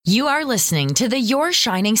You are listening to the Your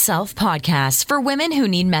Shining Self podcast for women who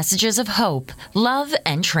need messages of hope, love,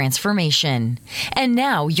 and transformation. And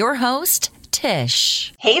now, your host,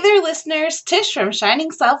 Tish. Hey there, listeners. Tish from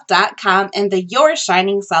ShiningSelf.com and the Your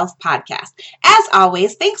Shining Self podcast. As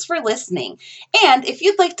always, thanks for listening. And if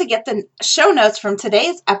you'd like to get the show notes from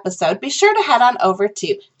today's episode, be sure to head on over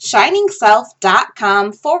to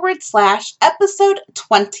ShiningSelf.com/episode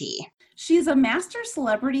 20. She's a master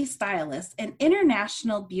celebrity stylist and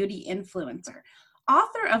international beauty influencer,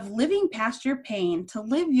 author of Living Past Your Pain to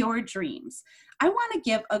Live Your Dreams. I want to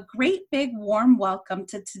give a great big warm welcome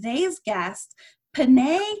to today's guest,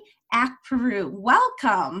 Penna'e Akpuru.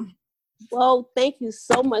 Welcome. Well, thank you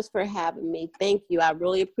so much for having me. Thank you. I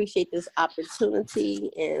really appreciate this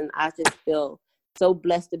opportunity, and I just feel so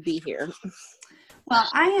blessed to be here. Well,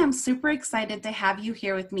 I am super excited to have you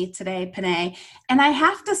here with me today, Penna'e. And I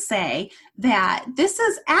have to say that this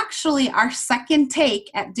is actually our second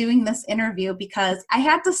take at doing this interview because I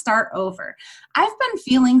had to start over. I've been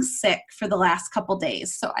feeling sick for the last couple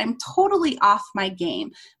days, so I'm totally off my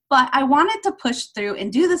game. But I wanted to push through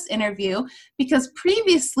and do this interview because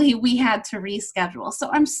previously we had to reschedule. So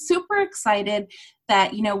I'm super excited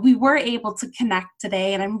that, we were able to connect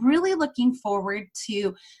today. And I'm really looking forward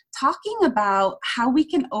to talking about how we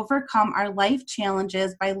can overcome our life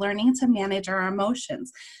challenges by learning to manage our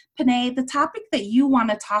emotions. Penna'e, the topic that you want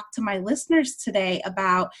to talk to my listeners today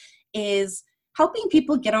about is helping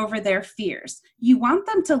people get over their fears. You want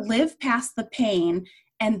them to live past the pain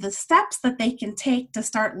and the steps that they can take to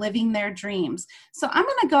start living their dreams. So I'm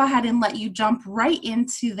going to go ahead and let you jump right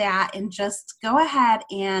into that and just go ahead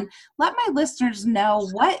and let my listeners know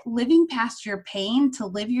what living past your pain to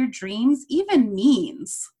live your dreams even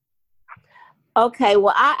means. Okay,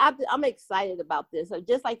 well, I'm excited about this. So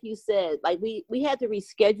just like you said, like we had to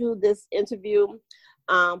reschedule this interview,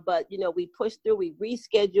 but, we pushed through, we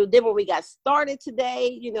rescheduled. Then when we got started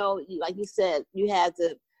today, like you said, you had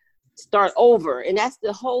to start over. And that's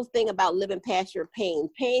the whole thing about living past your pain.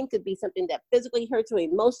 Pain could be something that physically hurts you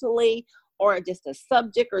emotionally, or just a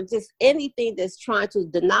subject, or just anything that's trying to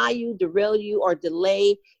deny you, derail you, or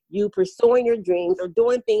delay you pursuing your dreams, or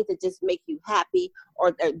doing things that just make you happy,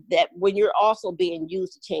 or that when you're also being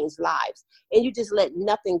used to change lives. And you just let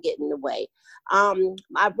nothing get in the way.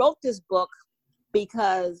 I wrote this book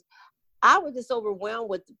because I was just overwhelmed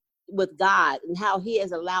with God and how he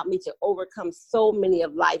has allowed me to overcome so many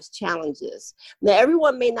of life's challenges. Now,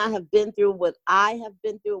 everyone may not have been through what I have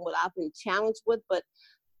been through and what I've been challenged with, but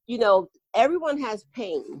everyone has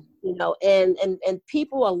pain, and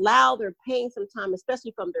people allow their pain sometimes,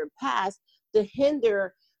 especially from their past, to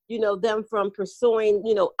hinder, them from pursuing,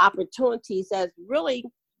 opportunities that's really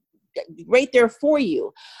right there for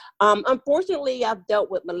you. Unfortunately, I've dealt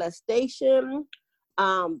with molestation,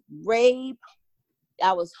 rape.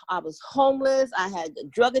 I was homeless. I had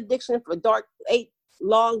drug addiction for 8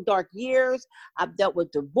 long, dark years. I've dealt with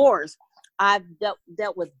divorce. I've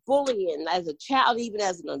dealt with bullying as a child, even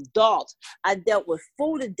as an adult. I dealt with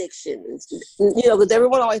food addiction, because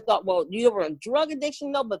everyone always thought, well, you were on drug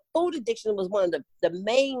addiction. No, but food addiction was one of the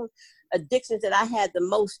main addictions that I had the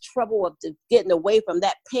most trouble of getting away from,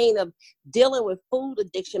 that pain of dealing with food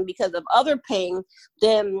addiction. Because of other pain,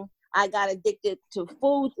 then I got addicted to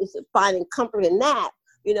food, finding comfort in that.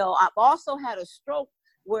 I've also had a stroke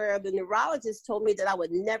where the neurologist told me that I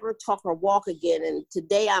would never talk or walk again. And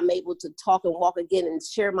today I'm able to talk and walk again and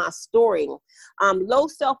share my story. Low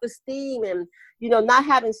self-esteem and, not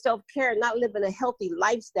having self-care, not living a healthy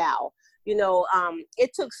lifestyle.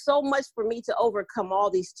 It took so much for me to overcome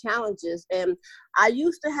all these challenges. And I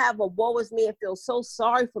used to have a woe is me and feel so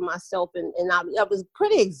sorry for myself. And I was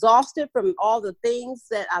pretty exhausted from all the things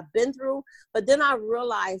that I've been through. But then I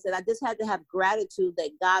realized that I just had to have gratitude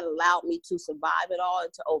that God allowed me to survive it all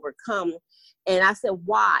and to overcome. And I said,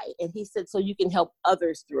 why? And he said, so you can help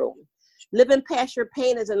others through. Living past your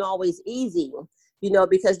pain isn't always easy.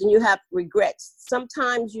 Because then you have regrets.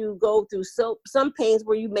 Sometimes you go through some pains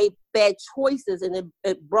where you made bad choices and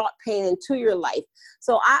it brought pain into your life.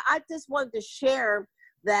 So I just wanted to share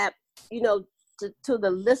that, to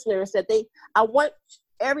the listeners that I want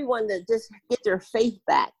everyone to just get their faith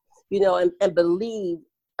back, and believe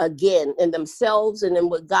again in themselves and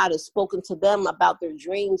in what God has spoken to them about their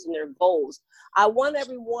dreams and their goals. I want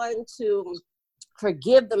everyone to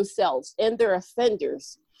forgive themselves and their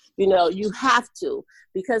offenders. You have to,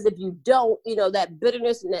 because if you don't, that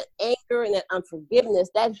bitterness and that anger and that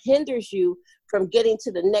unforgiveness, that hinders you from getting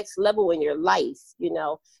to the next level in your life,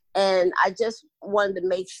 and I just wanted to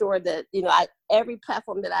make sure that, every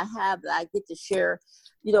platform that I have, that I get to share,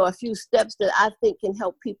 a few steps that I think can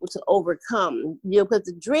help people to overcome, because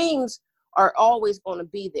the dreams are always going to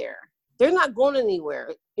be there. They're not going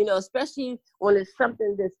anywhere, especially when it's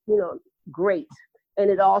something that's, great. And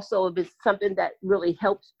it also, if it's something that really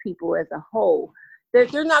helps people as a whole,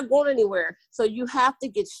 they're not going anywhere. So you have to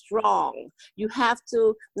get strong. You have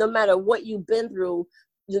to, no matter what you've been through,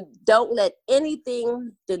 don't let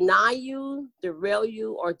anything deny you, derail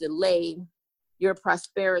you, or delay your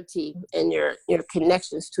prosperity and your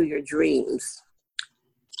connections to your dreams.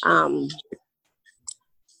 Oh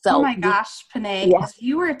my gosh, Penna'e, yeah. As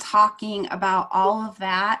you were talking about all of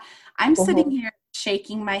that, I'm sitting here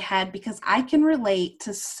shaking my head because I can relate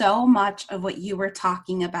to so much of what you were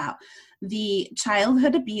talking about. The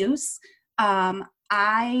childhood abuse.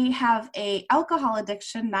 I have a alcohol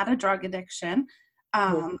addiction, not a drug addiction.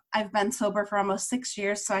 I've been sober for almost 6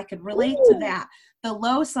 years, so I could relate to that. The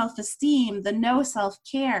low self-esteem, the no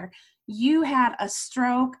self-care. You had a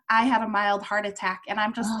stroke, I had a mild heart attack, and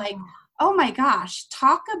I'm just like, oh my gosh,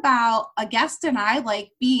 talk about a guest and I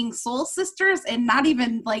like being soul sisters and not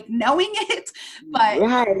even like knowing it. But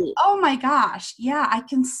oh my gosh, yeah, I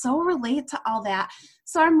can so relate to all that.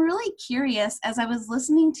 So I'm really curious, as I was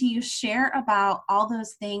listening to you share about all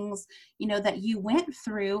those things, that you went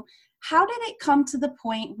through, how did it come to the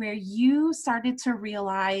point where you started to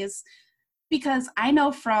realize, because I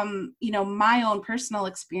know from, my own personal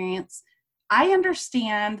experience, I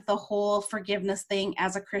understand the whole forgiveness thing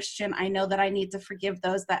as a Christian. I know that I need to forgive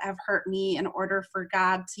those that have hurt me in order for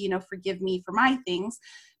God to, forgive me for my things.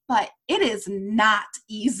 But it is not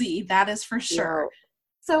easy. That is for sure. No.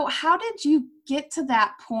 So how did you get to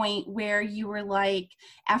that point where you were like,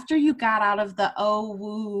 after you got out of the, oh,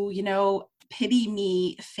 woo, pity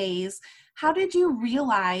me phase, how did you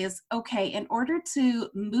realize, okay, in order to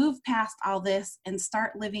move past all this and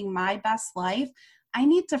start living my best life, I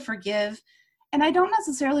need to forgive? And I don't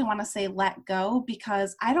necessarily want to say let go,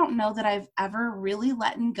 because I don't know that I've ever really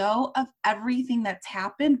let go of everything that's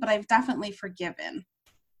happened, but I've definitely forgiven.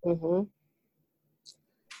 Mm-hmm.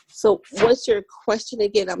 So what's your question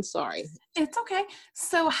again? I'm sorry. It's okay.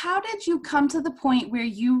 So how did you come to the point where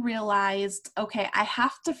you realized, okay, I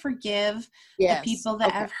have to forgive the people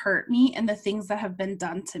that have hurt me and the things that have been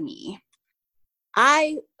done to me?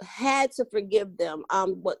 I had to forgive them.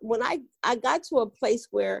 When I got to a place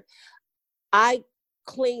where I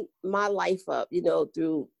cleaned my life up,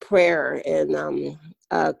 through prayer and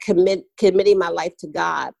committing my life to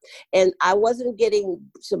God. And I wasn't getting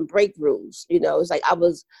some breakthroughs, it's like I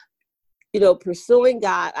was, pursuing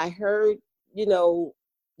God. I heard, the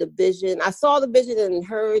vision. I saw the vision and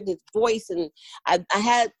heard his voice, and I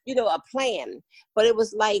had, a plan. But it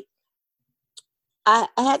was like I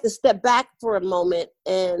had to step back for a moment,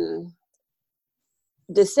 and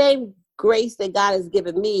the same grace that God has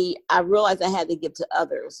given me, I realized I had to give to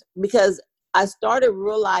others, because I started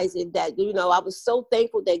realizing that, I was so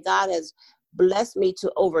thankful that God has blessed me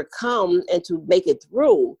to overcome and to make it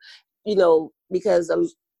through, because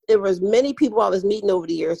there was many people I was meeting over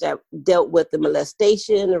the years that dealt with the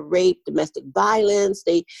molestation, the rape, domestic violence.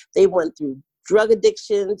 They went through drug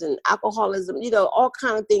addictions and alcoholism, all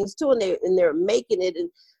kind of things too, and they're making it,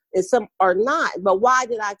 and some are not. But why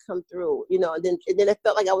did I come through? And then it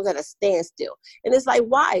felt like I was at a standstill. And it's like,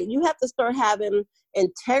 why? You have to start having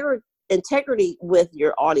integrity with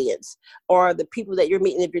your audience or the people that you're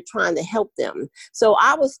meeting if you're trying to help them. So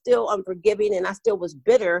I was still unforgiving, and I still was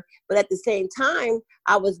bitter, but at the same time,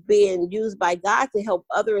 I was being used by God to help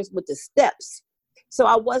others with the steps. So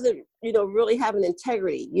I wasn't, really having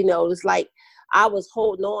integrity. It's like I was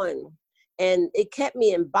holding on, and it kept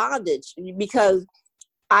me in bondage because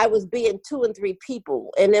I was being 2 and 3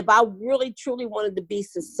 people. And if I really truly wanted to be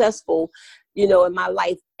successful, in my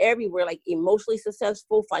life everywhere, like emotionally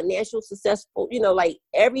successful, financial successful, like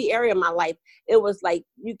every area of my life, it was like,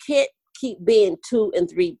 you can't keep being 2 and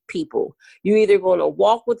 3 people. You're either going to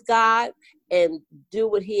walk with God and do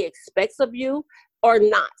what he expects of you or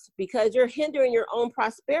not, because you're hindering your own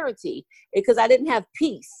prosperity. Because I didn't have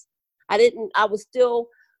peace. I was still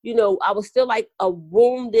like a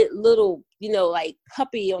wounded little, like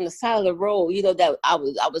puppy on the side of the road, that I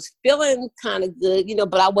was feeling kind of good,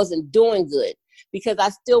 but I wasn't doing good because I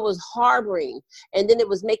still was harboring. And then it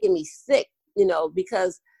was making me sick,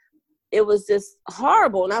 because it was just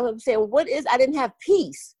horrible. And I was saying, I didn't have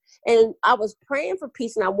peace. And I was praying for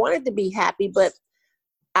peace, and I wanted to be happy, but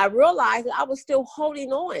I realized that I was still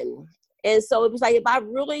holding on. And so it was like, if I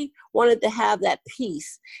really wanted to have that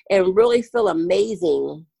peace and really feel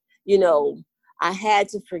amazing, I had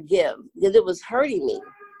to forgive, because it was hurting me.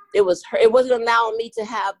 It wasn't allowing me to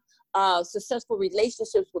have successful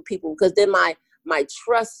relationships with people, because then my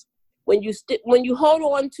trust, when you hold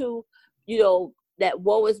on to, that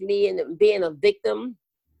woe is me and being a victim,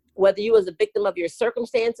 whether you was a victim of your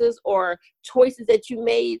circumstances or choices that you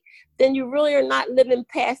made, then you really are not living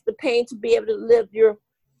past the pain to be able to live your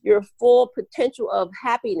full potential of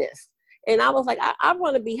happiness. And I was like, I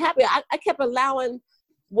want to be happy. I kept allowing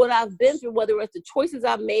what I've been through, whether it's the choices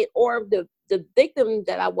I've made or the victim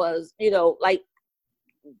that I was, like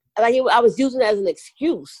I was using it as an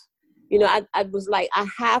excuse. I was like, I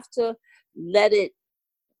have to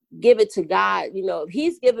give it to God.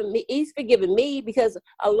 He's forgiven me, because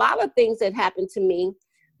a lot of things that happened to me,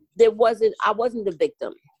 I wasn't the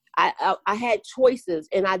victim. I had choices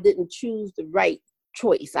and I didn't choose the right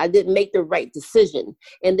choice. I didn't make the right decision.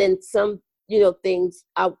 And then some, things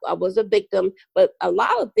I was a victim, but a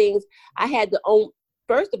lot of things I had to own,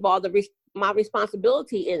 first of all, my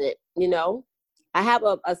responsibility in it. I have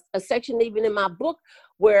a section even in my book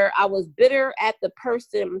where I was bitter at the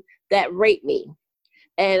person that raped me.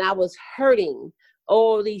 And I was hurting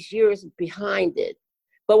all these years behind it.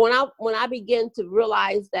 But when I began to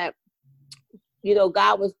realize that,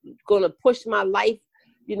 God was going to push my life,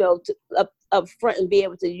 to up front and be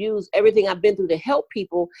able to use everything I've been through to help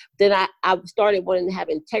people, then I started wanting to have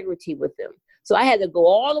integrity with them. So I had to go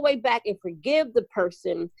all the way back and forgive the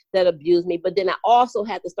person that abused me. But then I also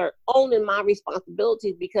had to start owning my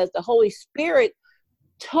responsibilities, because the Holy Spirit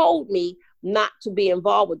told me not to be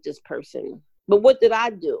involved with this person. But what did I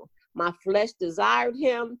do? My flesh desired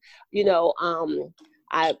him.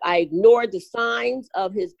 I ignored the signs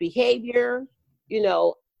of his behavior,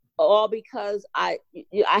 all because I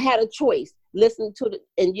had a choice: listen to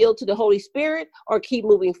and yield to the Holy Spirit, or keep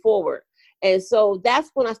moving forward. And so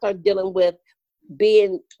that's when I started dealing with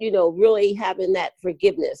being, really having that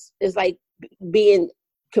forgiveness. It's like being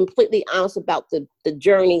completely honest about the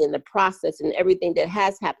journey and the process and everything that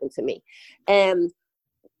has happened to me. And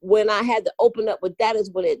when I had to open up with that is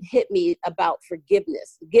when it hit me about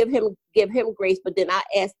forgiveness. Give him grace, but then I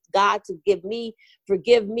asked God to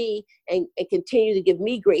forgive me and continue to give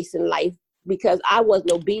me grace in life, because I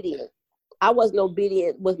wasn't obedient. I wasn't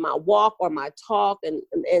obedient with my walk or my talk, and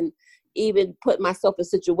even put myself in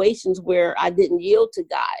situations where I didn't yield to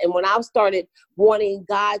God. And when I started wanting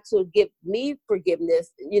God to give me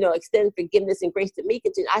forgiveness, extend forgiveness and grace to me,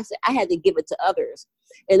 I said I had to give it to others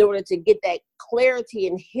in order to get that clarity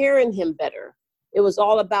and hearing him better. It was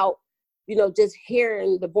all about, just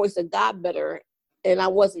hearing the voice of God better. And I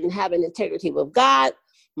wasn't having integrity with God,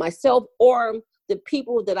 myself, or the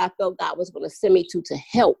people that I felt God was going to send me to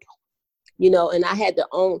help, and I had to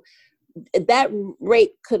own that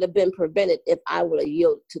rape could have been prevented if I would have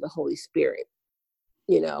yielded to the Holy Spirit,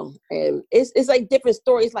 and it's like different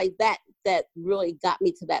stories like that really got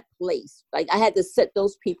me to that place. Like I had to set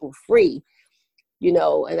those people free,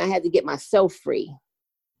 and I had to get myself free.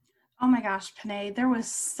 Oh my gosh, Penna'e, there was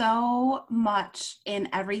so much in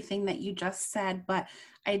everything that you just said, but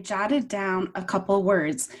I jotted down a couple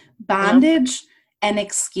words: bondage and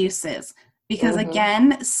excuses. Because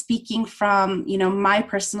again, speaking from, my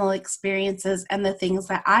personal experiences and the things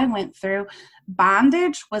that I went through,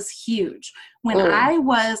 bondage was huge. When I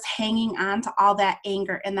was hanging on to all that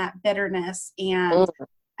anger and that bitterness, and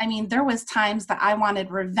there was times that I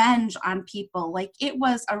wanted revenge on people. Like, it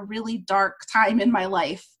was a really dark time in my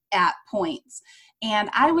life at points. And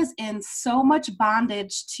I was in so much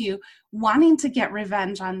bondage to wanting to get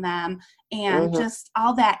revenge on them, and just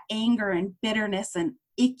all that anger and bitterness and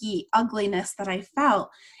icky ugliness that I felt.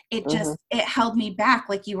 It just, it held me back,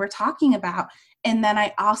 like you were talking about. And then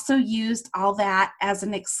I also used all that as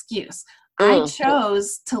an excuse. I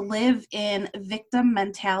chose to live in victim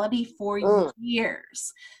mentality for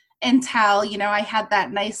years, until, I had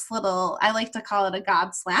that nice little, I like to call it a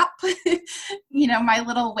God slap, my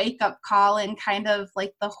little wake up call, and kind of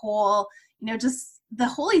like the whole, just the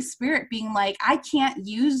Holy Spirit being like, I can't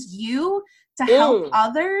use you to help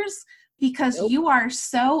others, because you are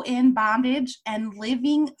so in bondage and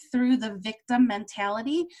living through the victim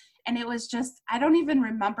mentality. And it was just, I don't even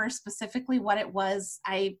remember specifically what it was.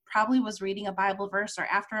 I probably was reading a Bible verse or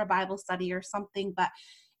after a Bible study or something, but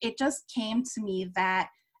it just came to me that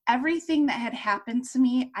everything that had happened to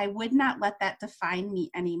me, I would not let that define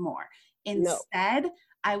me anymore. Instead,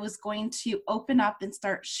 I was going to open up and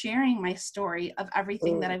start sharing my story of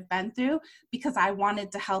everything that I've been through, because I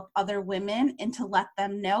wanted to help other women and to let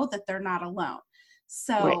them know that they're not alone.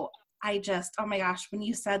 So I just, oh my gosh, when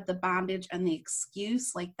you said the bondage and the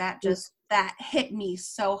excuse, like that just, that hit me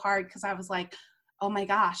so hard, because I was like, oh my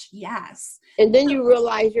gosh, yes. And then you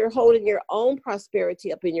realize you're holding your own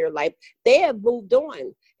prosperity up in your life. They have moved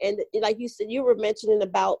on. And like you said, you were mentioning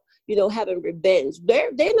about, having revenge.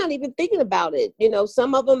 They're not even thinking about it.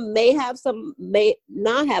 Some of them may have, some may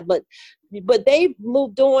not have, but they've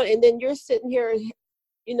moved on. And then you're sitting here,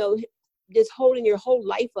 just holding your whole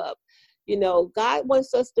life up. God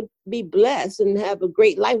wants us to be blessed and have a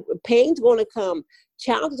great life. Pain's going to come.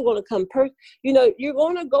 Challenges are going to come. You're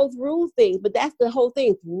going to go through things, but that's the whole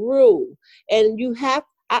thing, through. And you have,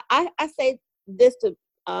 I say this to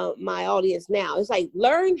my audience now. It's like,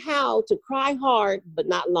 learn how to cry hard, but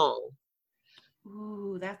not long.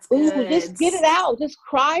 Ooh, that's good. Ooh, just get it out. Just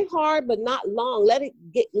cry hard, but not long. Let it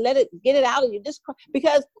get it out of you. Just cry.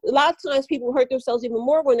 Because a lot of times people hurt themselves even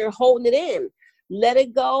more when they're holding it in. Let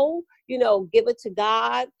it go. Give it to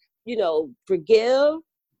God. Forgive.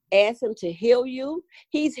 Ask Him to heal you.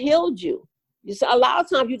 He's healed you. A lot of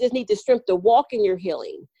times you just need the strength to walk in your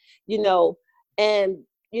healing. And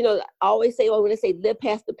I always say, when they say live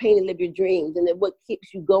past the pain and live your dreams, and then what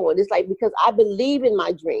keeps you going? It's like, because I believe in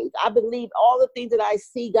my dreams. I believe all the things that I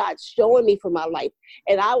see God showing me for my life.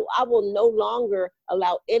 And I will no longer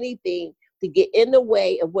allow anything to get in the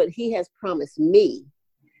way of what He has promised me.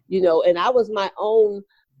 And I was my own,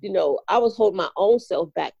 I was holding my own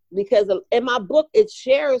self back, because in my book, it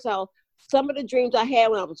shares how some of the dreams I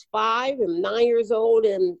had when I was 5 and 9 years old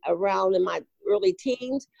and around in my early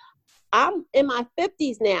teens, I'm in my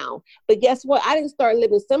 50s now. But guess what? I didn't start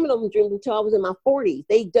living some of those dreams until I was in my 40s.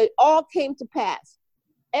 They all came to pass.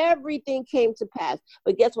 Everything came to pass.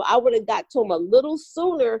 But guess what? I would have got to them a little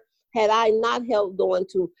sooner had I not held on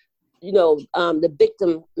to the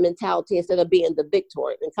victim mentality instead of being the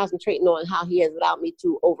victor and concentrating on how He has allowed me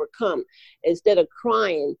to overcome instead of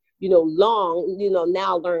crying, long,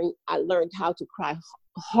 now I learned how to cry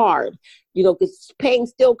hard, because pain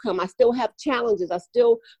still come. I still have challenges. I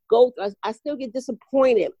still go through, I still get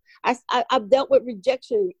disappointed. I've dealt with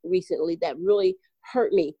rejection recently that really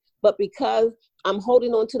hurt me, but because I'm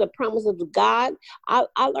holding on to the promises of God, I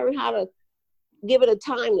learned how to give it a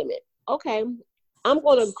time limit. Okay, I'm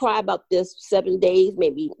going to cry about this 7 days,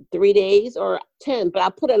 maybe 3 days or 10, but I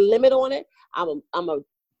put a limit on it. I'm going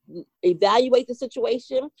to evaluate the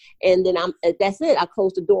situation, and then that's it. I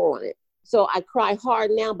close the door on it. So I cry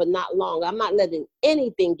hard now, but not long. I'm not letting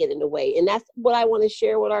anything get in the way. And that's what I want to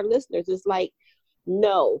share with our listeners. It's like,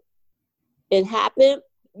 no, it happened.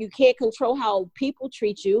 You can't control how people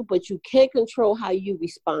treat you, but you can control how you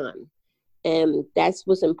respond. And that's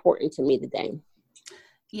what's important to me today.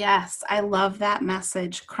 Yes, I love that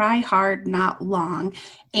message. Cry hard, not long.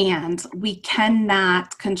 And we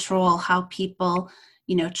cannot control how people,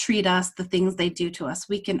 treat us, the things they do to us.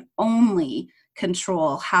 We can only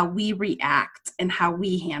control how we react and how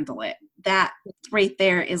we handle it. That right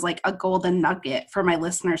there is like a golden nugget for my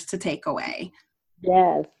listeners to take away.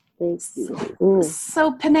 Yes. Thank you.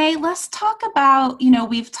 So Penna'e, let's talk about,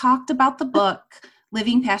 we've talked about the book,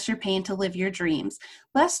 Living Past Your Pain to Live Your Dreams.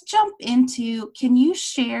 Let's jump into, can you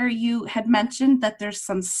share, you had mentioned that there's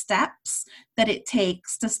some steps that it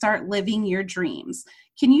takes to start living your dreams.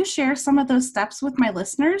 Can you share some of those steps with my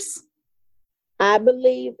listeners? I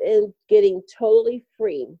believe in getting totally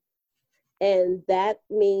free. And that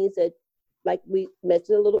means that, like we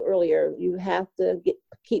mentioned a little earlier, you have to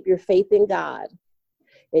keep your faith in God.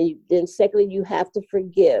 And then secondly, you have to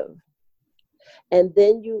forgive. And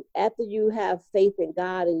then after you have faith in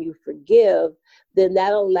God and you forgive, then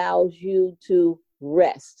that allows you to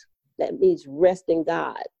rest. That means rest in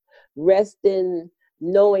God. Rest in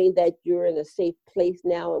knowing that you're in a safe place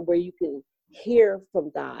now and where you can hear from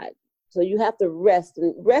God. So you have to rest.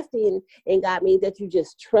 And resting in God means that you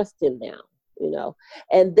just trust Him now,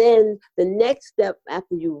 And then the next step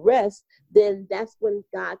after you rest, then that's when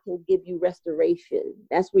God can give you restoration.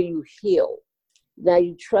 That's where you heal. Now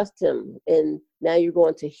you trust Him, and now you're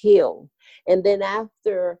going to heal. And then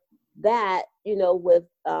after that, with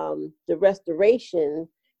the restoration,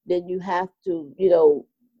 then you have to,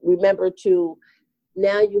 remember to,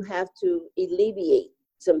 now you have to alleviate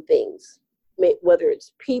some things, whether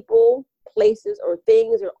it's people, places, or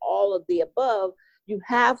things, or all of the above. You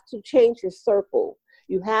have to change your circle.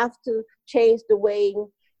 You have to change the way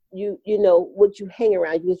what you hang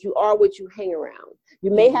around, because you are what you hang around.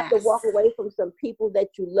 You may have to walk away from some people that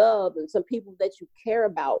you love and some people that you care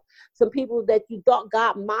about, some people that you thought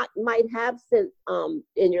God might have sent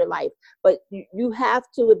in your life. But you have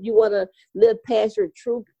to, if you want to live past your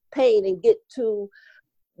true pain and get to,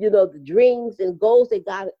 the dreams and goals that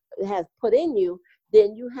God has put in you,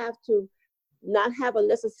 then you have to not have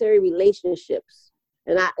unnecessary relationships.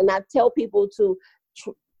 And I tell people to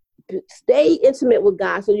stay intimate with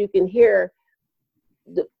God so you can hear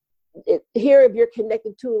if you're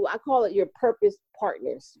connected to, I call it your purpose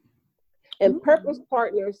partners. And purpose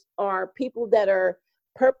partners are people that are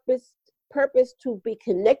purpose to be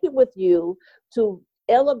connected with you, to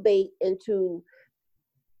elevate and to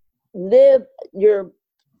live your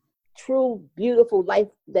true, beautiful life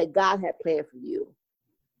that God had planned for you,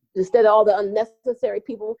 instead of all the unnecessary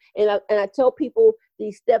people. And I tell people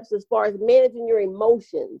these steps as far as managing your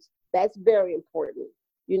emotions. That's very important.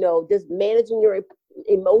 Just managing your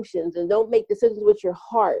emotions, and don't make decisions with your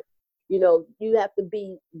heart. You have to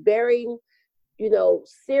be very,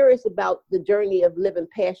 serious about the journey of living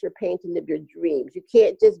past your pain to live your dreams. You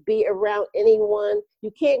can't just be around anyone.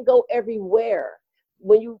 You can't go everywhere.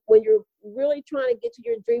 When you're really trying to get to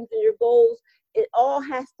your dreams and your goals, it all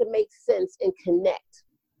has to make sense and connect.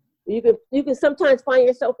 You can sometimes find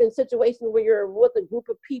yourself in situations where you're with a group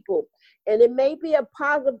of people, and it may be a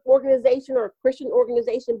positive organization or a Christian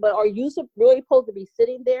organization, but are you really supposed to be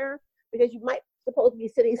sitting there? Because you might supposed to be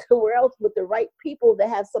sitting somewhere else with the right people that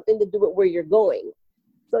have something to do with where you're going.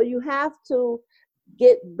 So you have to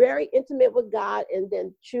get very intimate with God, and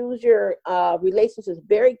then choose your relationships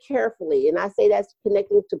very carefully. And I say that's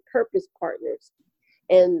connecting to purpose partners.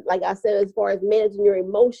 And like I said, as far as managing your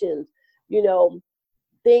emotions,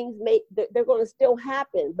 things they're going to still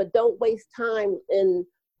happen, but don't waste time in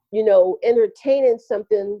entertaining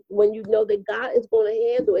something when you know that God is going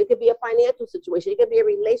to handle it. It could be a financial situation, it could be a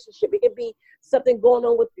relationship, it could be something going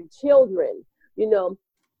on with your children. You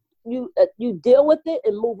deal with it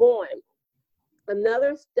and move on.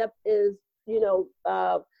 Another step is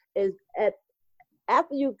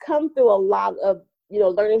after you come through a lot of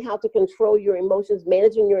learning how to control your emotions,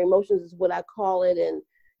 managing your emotions is what I call it, and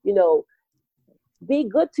be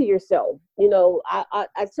good to yourself.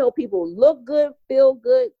 I tell people, look good, feel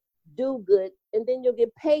good, do good, and then you'll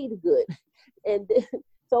get paid good. And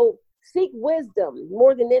so seek wisdom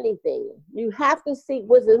more than anything. You have to seek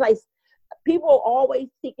wisdom. Like, people are always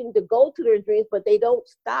seeking to go to their dreams, but they don't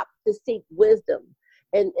stop to seek wisdom.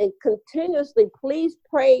 And continuously, please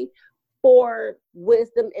pray for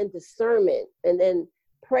wisdom and discernment, and then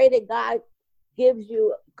pray that God gives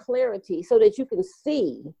you clarity so that you can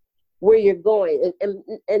see where you're going,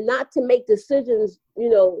 and not to make decisions,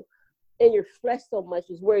 in your flesh so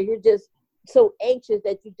much, is where you're just so anxious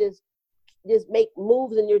that you just make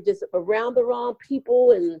moves, and you're just around the wrong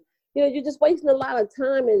people, and you're just wasting a lot of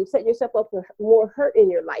time and setting yourself up for more hurt in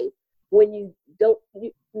your life when you don't,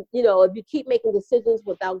 if you keep making decisions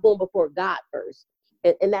without going before God first.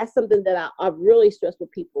 And that's something that I really stress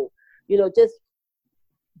with people, just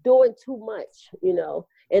doing too much,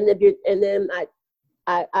 and then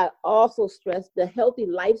I also stress the healthy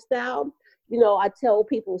lifestyle. I tell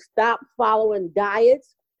people, stop following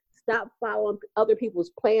diets, stop following other people's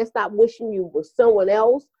plans, stop wishing you were someone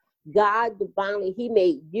else. God divinely, He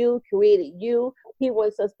made you, created you. He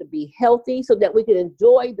wants us to be healthy so that we can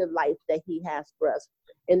enjoy the life that He has for us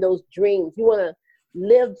and those dreams. You want to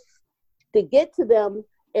live to get to them,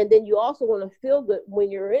 and then you also want to feel good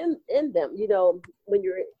when you're in them, when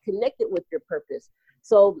you're connected with your purpose.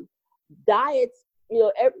 So diets,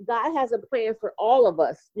 God has a plan for all of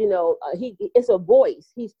us. It's a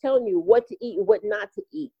voice. He's telling you what to eat and what not to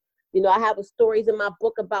eat. I have stories in my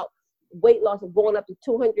book about weight loss of going up to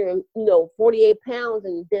 248 pounds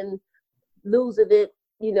and then losing it,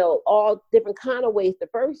 all different kind of ways the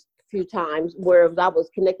first few times, where I was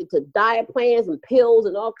connected to diet plans and pills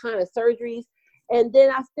and all kind of surgeries. And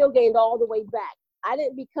then I still gained all the way back. I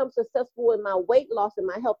didn't become successful in my weight loss and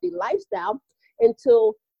my healthy lifestyle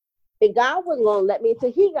until God wasn't going to let me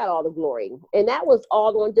until He got all the glory. And that was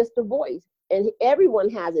all on just the voice. And everyone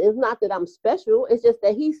has it. It's not that I'm special. It's just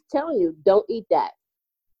that He's telling you, don't eat that.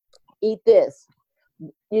 Eat this.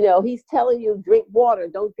 He's telling you, drink water,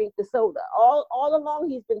 don't drink the soda. All along,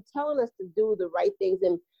 He's been telling us to do the right things.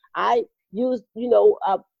 And I used,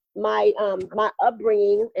 my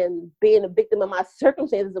upbringing and being a victim of my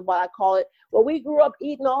circumstances is what I call it. Well, we grew up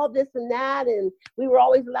eating all this and that, and we were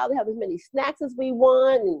always allowed to have as many snacks as we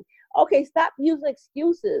want. And okay, stop using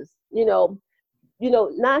excuses.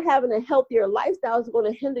 Not having a healthier lifestyle is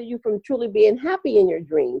going to hinder you from truly being happy in your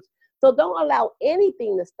dreams. So don't allow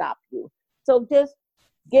anything to stop you. So just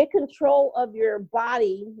get control of your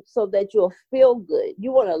body so that you'll feel good.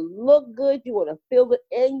 You want to look good, you want to feel good,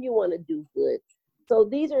 and you want to do good. So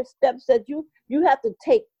these are steps that you have to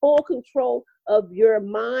take full control of your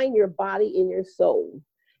mind, your body, and your soul.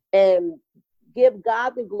 And give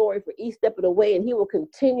God the glory for each step of the way, and He will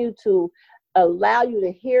continue to allow you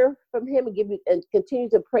to hear from Him and continue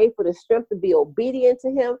to pray for the strength to be obedient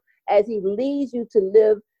to Him as He leads you to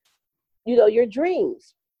live, your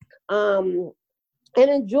dreams. And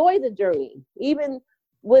enjoy the journey, even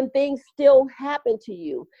when things still happen to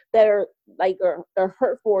you that are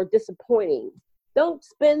hurtful or disappointing. Don't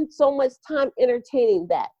spend so much time entertaining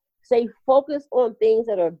that. Stay focused on things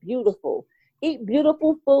that are beautiful. Eat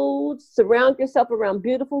beautiful foods, surround yourself around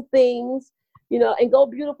beautiful things, and go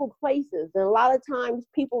beautiful places. And a lot of times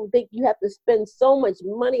people think you have to spend so much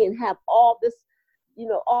money and have all this,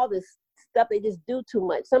 all this stuff. They just do too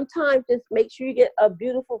much. Sometimes just make sure you get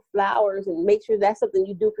beautiful flowers, and make sure that's something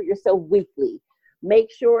you do for yourself weekly. Make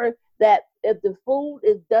sure that if the food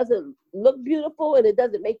doesn't look beautiful and it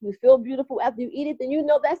doesn't make you feel beautiful after you eat it, then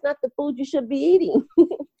that's not the food you should be eating.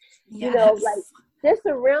 Yes. Like just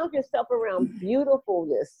surround yourself around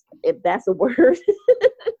beautifulness, if that's a word.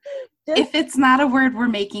 If it's not a word, we're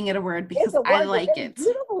making it a word because I like it.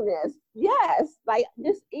 Beautifulness. Yes. Like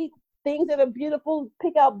just eat things that are beautiful,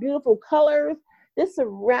 pick out beautiful colors, just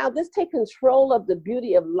take control of the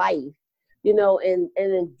beauty of life, and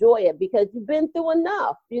enjoy it, because you've been through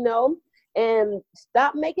enough, and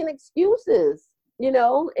stop making excuses.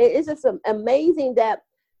 It's just amazing that,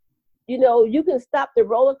 you can stop the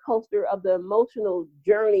roller coaster of the emotional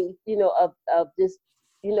journey, of just,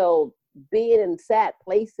 being in sad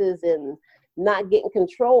places and not getting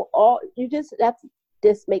control. You just have to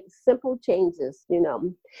just make simple changes,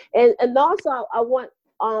 and also I want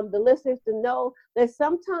the listeners to know that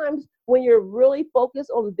sometimes when you're really focused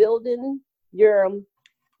on building your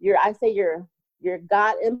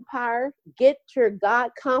God empire, get your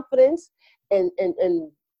God confidence and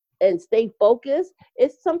stay focused,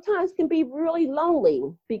 it sometimes can be really lonely,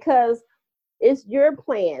 because it's your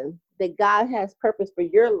plan that God has purpose for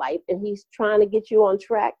your life, and he's trying to get you on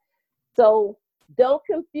track. So don't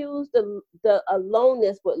confuse the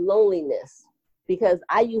aloneness with loneliness, because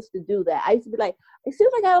I used to do that. I used to be like, it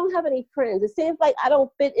seems like I don't have any friends. It seems like I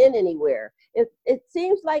don't fit in anywhere. It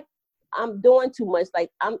seems like I'm doing too much.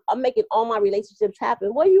 Like I'm making all my relationships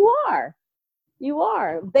happen. Well, you are.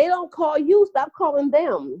 If they don't call you, stop calling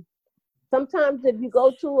them. Sometimes if you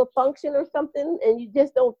go to a function or something and you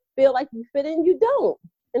just don't feel like you fit in, you don't.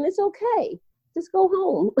 And it's okay. Just go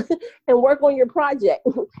home and work on your project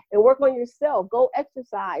and work on yourself. Go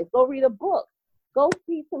exercise. Go read a book. Go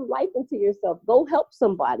feed some life into yourself. Go help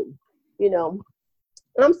somebody, And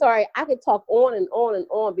I'm sorry, I could talk on and on and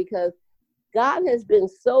on, because God has been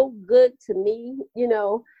so good to me,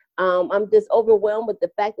 I'm just overwhelmed with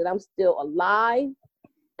the fact that I'm still alive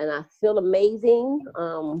and I feel amazing.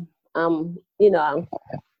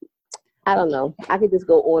 I don't know. I could just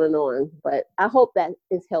go on and on, but I hope that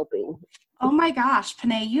is helping. Oh my gosh,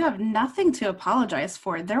 Penna'e, you have nothing to apologize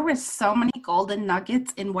for. There were so many golden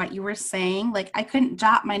nuggets in what you were saying. Like I couldn't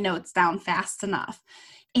jot my notes down fast enough.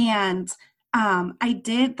 And I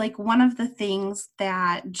did, like, one of the things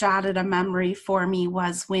that jotted a memory for me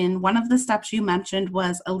was when one of the steps you mentioned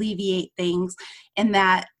was alleviate things. And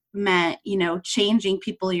that meant, changing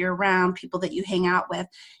people you're around, people that you hang out with.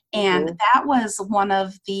 And that was one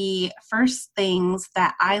of the first things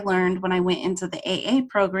that I learned when I went into the AA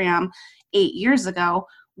program 8 years ago,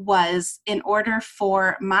 was in order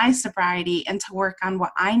for my sobriety and to work on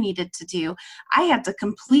what I needed to do, I had to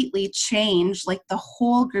completely change like the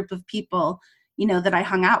whole group of people, that I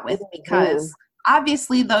hung out with, because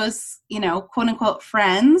obviously those, quote unquote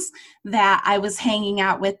friends that I was hanging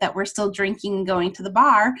out with that were still drinking and going to the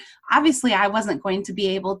bar, obviously I wasn't going to be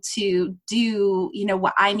able to do,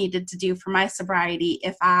 what I needed to do for my sobriety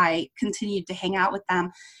if I continued to hang out with them.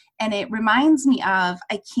 And it reminds me of,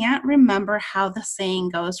 I can't remember how the saying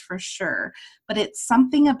goes for sure, but it's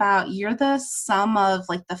something about you're the sum of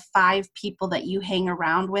like the 5 people that you hang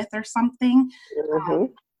around with or something.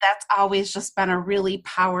 That's always just been a really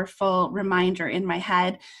powerful reminder in my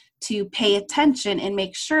head to pay attention and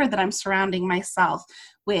make sure that I'm surrounding myself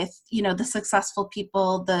with, the successful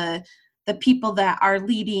people, the people that are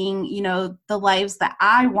leading, the lives that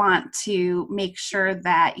I want to make sure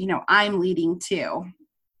that, I'm leading too.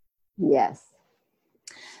 Yes.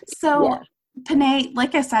 So, Penna'e,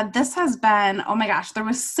 like I said, this has been, oh my gosh, there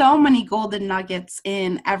was so many golden nuggets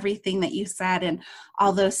in everything that you said and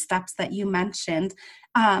all those steps that you mentioned.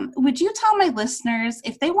 Would you tell my listeners,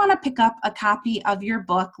 if they want to pick up a copy of your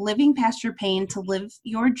book, Living Past Your Pain to Live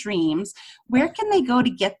Your Dreams, where can they go to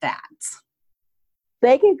get that?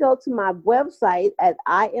 They can go to my website at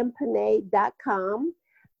IamPenna'e.com.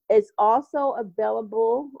 It's also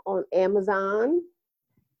available on Amazon.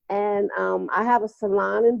 And I have a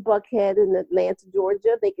salon in Buckhead in Atlanta,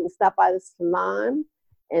 Georgia. They can stop by the salon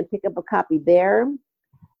and pick up a copy there.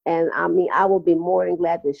 And I will be more than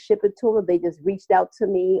glad to ship it to them. They just reached out to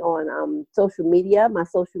me on social media. My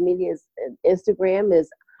social media is Instagram is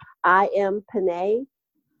IamPenna'e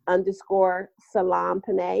 _salon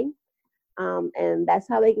Penna'e. And that's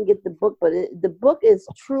how they can get the book. But the book is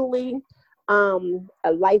truly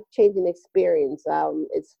a life-changing experience.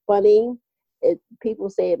 It's funny. People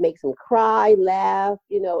say it makes them cry, laugh,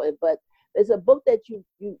 but it's a book that you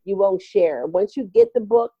won't share. Once you get the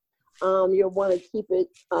book, You'll want to keep it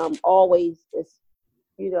always,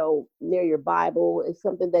 near your Bible. It's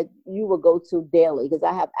something that you will go to daily, because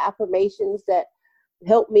I have affirmations that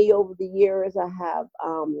help me over the years. I have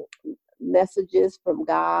messages from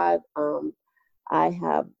God. I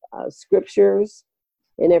have scriptures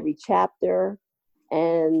in every chapter.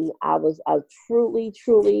 And I was truly,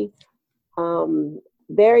 truly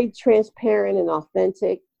very transparent and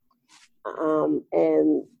authentic.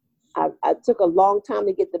 And I took a long time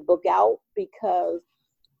to get the book out because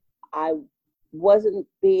I wasn't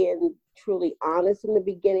being truly honest in the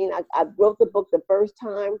beginning. I wrote the book the first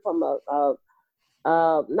time from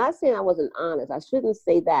not saying I wasn't honest. I shouldn't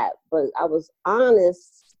say that, but I was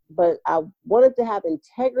honest, but I wanted to have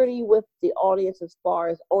integrity with the audience as far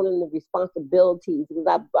as owning the responsibilities, because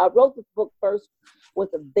I wrote the book first with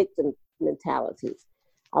a victim mentality.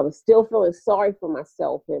 I was still feeling sorry for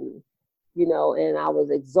myself, and I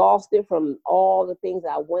was exhausted from all the things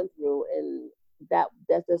I went through, and that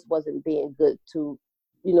just wasn't being good to,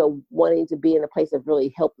 wanting to be in a place of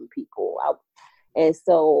really helping people. And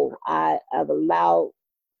so I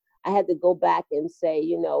had to go back and say,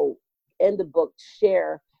 in the book,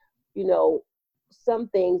 share, some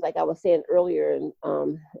things, like I was saying earlier in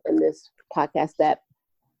this podcast, that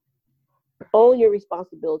own your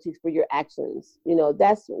responsibilities for your actions.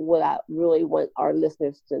 That's what I really want our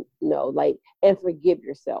listeners to know, and forgive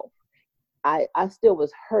yourself. I still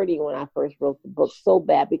was hurting when I first wrote the book so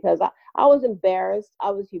bad, because I was embarrassed,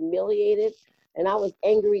 I was humiliated, and I was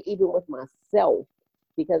angry even with myself,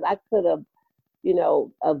 because I could have,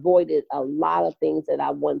 avoided a lot of things that I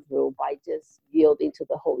went through by just yielding to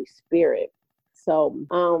the Holy Spirit. So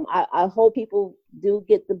I hope people do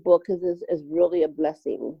get the book, because it's really a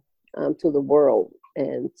blessing to the world.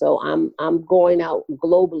 And so I'm going out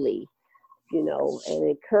globally, and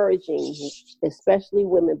encouraging, especially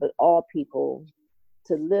women, but all people,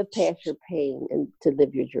 to live past your pain and to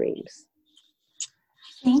live your dreams.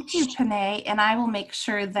 Thank you, Penna'e. And I will make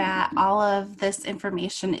sure that all of this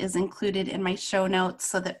information is included in my show notes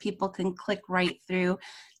so that people can click right through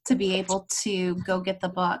to be able to go get the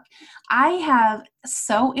book. I have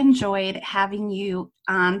so enjoyed having you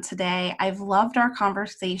on today. I've loved our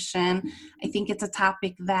conversation. I think it's a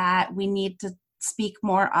topic that we need to speak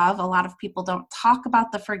more of. A lot of people don't talk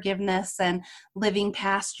about the forgiveness and living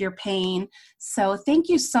past your pain. So thank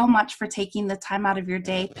you so much for taking the time out of your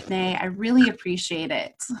day, Penna'e. I really appreciate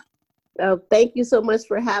it. Thank you so much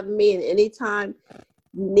for having me. And anytime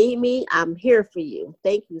you need me, I'm here for you.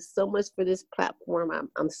 Thank you so much for this platform.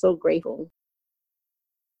 I'm so grateful.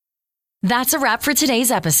 That's a wrap for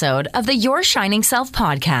today's episode of the Your Shining Self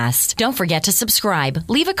podcast. Don't forget to subscribe,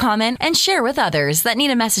 leave a comment, and share with others that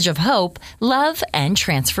need a message of hope, love, and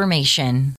transformation.